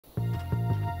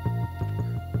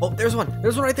Oh, there's one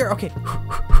right there. Okay,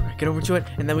 get over to it,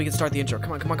 and then we can start the intro.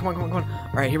 Come on, come on, come on, come on, come on.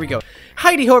 All right, here we go.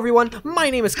 Heidi ho, everyone.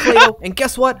 My name is ClayDoh, and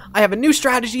guess what? I have a new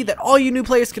strategy that all you new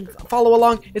players can follow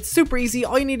along. It's super easy.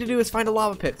 All you need to do is find a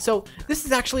lava pit. So this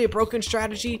is actually a broken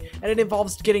strategy, and it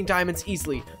involves getting diamonds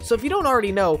easily. So if you don't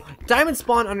already know, diamonds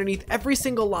spawn underneath every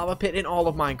single lava pit in all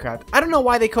of Minecraft. I don't know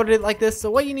why they coded it like this.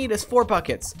 So what you need is 4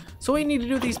 buckets. So what you need to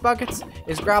do with these buckets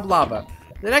is grab lava.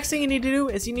 The next thing you need to do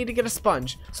is you need to get a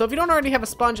sponge. So if you don't already have a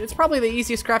sponge, it's probably the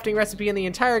easiest crafting recipe in the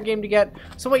entire game to get.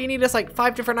 So what you need is like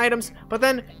 5 different items, but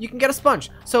then you can get a sponge.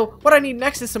 So what I need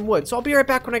next is some wood. So I'll be right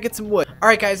back when I get some wood.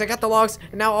 Alright guys, I got the logs,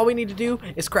 and now all we need to do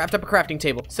is craft up a crafting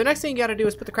table. So next thing you gotta do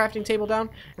is put the crafting table down,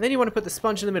 and then you want to put the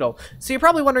sponge in the middle. So you're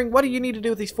probably wondering, what do you need to do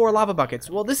with these 4 lava buckets?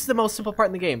 Well, this is the most simple part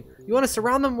in the game. You want to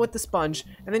surround them with the sponge,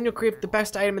 and then you'll create the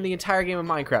best item in the entire game of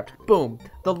Minecraft. Boom,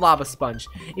 the lava sponge.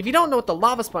 If you don't know what the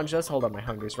lava sponge does, hold on, my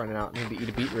hunger's running out. I need to eat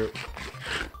a beetroot.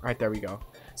 Alright, there we go.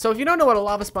 So if you don't know what a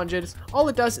lava sponge is, all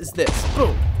it does is this.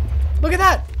 Boom. Look at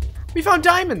that. We found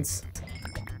diamonds.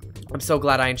 I'm so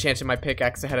glad I enchanted my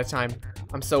pickaxe ahead of time.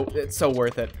 It's so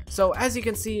worth it. So as you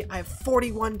can see, I have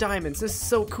 41 diamonds. This is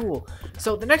so cool.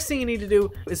 So the next thing you need to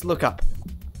do is look up.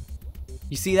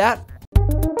 You see that?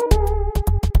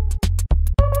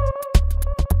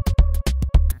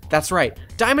 That's right,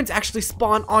 diamonds actually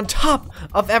spawn on top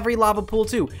of every lava pool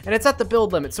too, and it's at the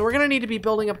build limit, so we're gonna need to be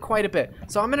building up quite a bit.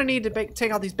 So I'm gonna need to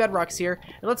take out these bedrocks here,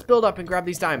 and let's build up and grab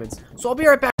these diamonds. So I'll be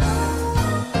right back.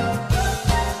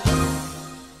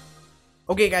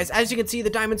 Okay guys, as you can see, the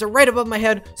diamonds are right above my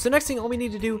head. So next thing, all we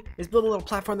need to do is build a little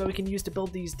platform that we can use to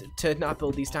build these, to not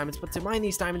build these diamonds, but to mine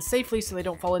these diamonds safely so they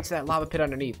don't fall into that lava pit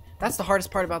underneath. That's the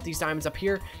hardest part about these diamonds up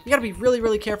here. You gotta be really,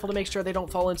 really careful to make sure they don't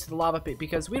fall into the lava pit,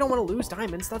 because we don't want to lose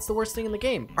diamonds. That's the worst thing in the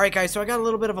game. Alright guys, so I got a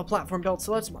little bit of a platform built,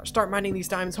 so let's start mining these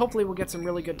diamonds. Hopefully we'll get some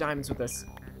really good diamonds with this.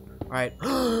 Alright.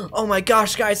 Oh my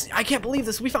gosh, guys, I can't believe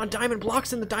this. We found diamond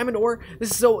blocks in the diamond ore.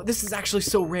 This is actually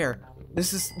so rare.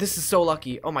 This is so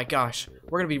lucky. Oh my gosh.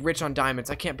 We're gonna be rich on diamonds.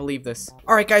 I can't believe this.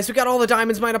 Alright guys, we got all the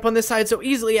diamonds mined up on this side so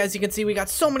easily. As you can see, we got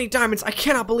so many diamonds. I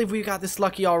cannot believe we got this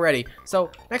lucky already.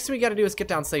 So next thing we gotta do is get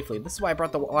down safely. This is why I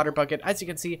brought the water bucket. As you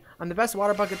can see, I'm the best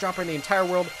water bucket dropper in the entire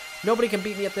world. Nobody can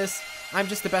beat me at this. I'm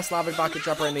just the best lava bucket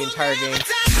dropper in the entire game.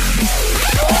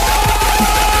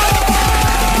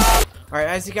 Alright,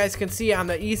 as you guys can see, I'm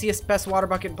the easiest, best water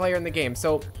bucket player in the game.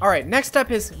 So, alright, next up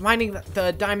is mining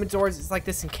the diamond ores. It's like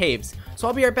this in caves. So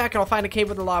I'll be right back and I'll find a cave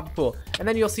with a lava pool. And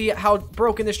then you'll see how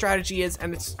broken this strategy is,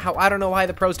 and it's how I don't know why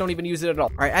the pros don't even use it at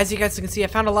all. Alright, as you guys can see, I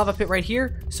found a lava pit right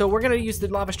here. So we're going to use the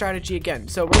lava strategy again.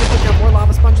 So we're going to put down more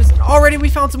lava sponges. And already we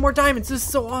found some more diamonds. This is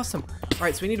so awesome.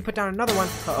 Alright, so we need to put down another one.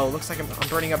 Uh-oh, looks like I'm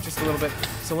burning up just a little bit.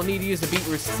 So we'll need to use the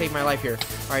beetroots to save my life here.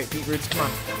 Alright, beetroots, come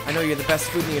on. I know you're the best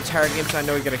food in the entire game, so I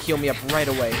know you're going to heal me up right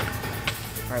away.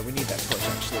 Alright, we need that torch,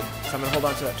 actually. So I'm going to hold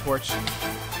on to that torch. And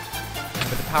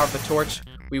with the power of the torch,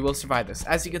 we will survive this.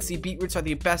 As you can see, beetroots are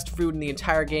the best food in the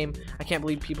entire game. I can't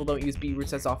believe people don't use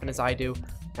beetroots as often as I do.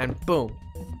 And boom.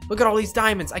 Look at all these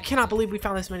diamonds. I cannot believe we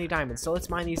found this many diamonds. So let's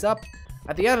mine these up.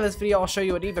 At the end of this video, I'll show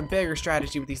you an even bigger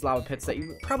strategy with these lava pits that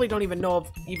you probably don't even know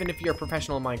of, even if you're a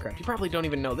professional in Minecraft. You probably don't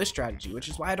even know this strategy, which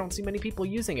is why I don't see many people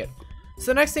using it. So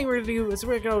the next thing we're going to do is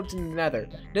we're going to go to the nether.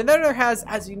 The nether has,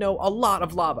 as you know, a lot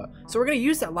of lava. So we're going to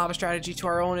use that lava strategy to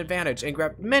our own advantage and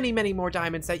grab many, many more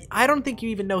diamonds that I don't think you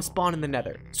even know spawn in the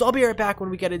nether. So I'll be right back when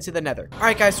we get into the nether.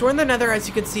 Alright guys, so we're in the nether, as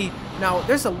you can see. Now,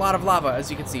 there's a lot of lava,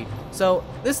 as you can see. So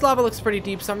this lava looks pretty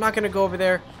deep, so I'm not going to go over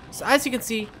there. So as you can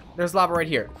see, there's lava right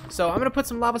here. So I'm going to put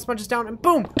some lava sponges down, and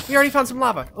boom! We already found some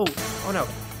lava. Oh no.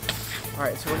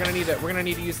 Alright, so we're gonna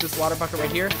need to use this water bucket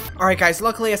right here. Alright guys,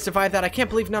 luckily I survived that. I can't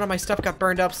believe none of my stuff got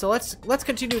burned up. So let's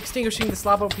continue extinguishing this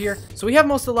lava over here. So we have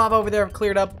most of the lava over there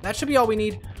cleared up. That should be all we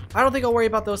need. I don't think I'll worry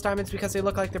about those diamonds because they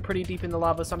look like they're pretty deep in the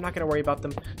lava, so I'm not gonna worry about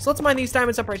them. So let's mine these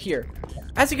diamonds up right here.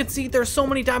 As you can see, there's so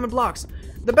many diamond blocks.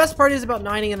 The best part is about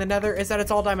mining in the nether is that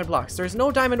it's all diamond blocks. There's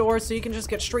no diamond ore, so you can just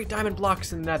get straight diamond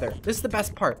blocks in the nether. This is the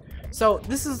best part. So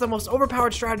this is the most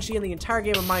overpowered strategy in the entire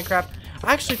game of Minecraft.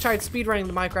 I actually tried speedrunning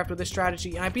the Minecraft with this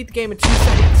strategy, and I beat the game in 2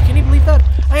 seconds. Can you believe that?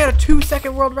 I had a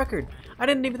 2-second world record. I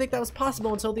didn't even think that was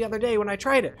possible until the other day when I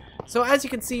tried it. So as you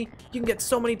can see, you can get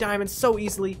so many diamonds so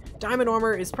easily. Diamond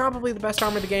armor is probably the best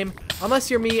armor in the game, unless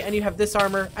you're me and you have this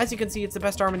armor. As you can see, it's the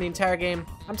best armor in the entire game.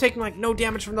 I'm taking like no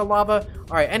damage from the lava.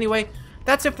 Alright, anyway,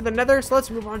 that's it for the nether, so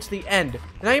let's move on to the end.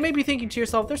 Now you may be thinking to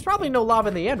yourself, there's probably no lava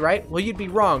in the end, right? Well, you'd be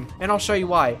wrong, and I'll show you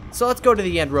why. So let's go to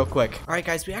the end real quick. Alright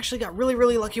guys, we actually got really,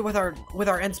 really lucky with our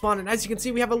end spawn, and as you can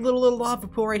see, we have a little lava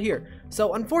pool right here.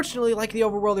 So unfortunately, like the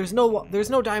overworld, there's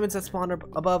no diamonds that spawn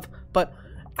above, but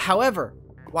however,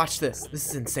 watch this. This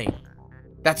is insane.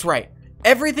 That's right.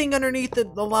 Everything underneath the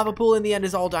lava pool in the end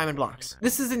is all diamond blocks.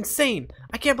 This is insane.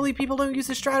 I can't believe people don't use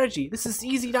this strategy. This is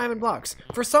easy diamond blocks.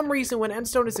 For some reason, when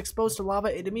endstone is exposed to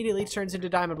lava, it immediately turns into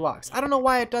diamond blocks. I don't know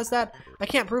why it does that. I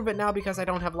can't prove it now because I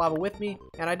don't have lava with me,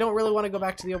 and I don't really want to go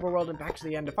back to the overworld and back to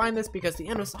the end to find this because the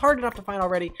end was hard enough to find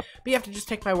already, but you have to just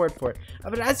take my word for it.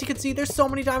 But as you can see, there's so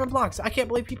many diamond blocks. I can't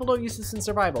believe people don't use this in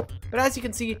survival. But as you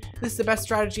can see, this is the best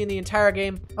strategy in the entire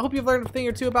game. I hope you've learned a thing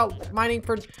or two about mining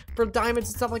for diamonds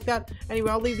and stuff like that. Anyway,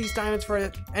 I'll leave these diamonds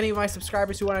for any of my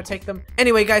subscribers who want to take them.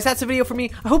 Anyway, guys, that's the video for me.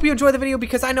 I hope you enjoyed the video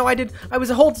because I know I did. I was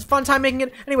a whole fun time making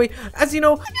it. Anyway, as you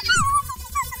know...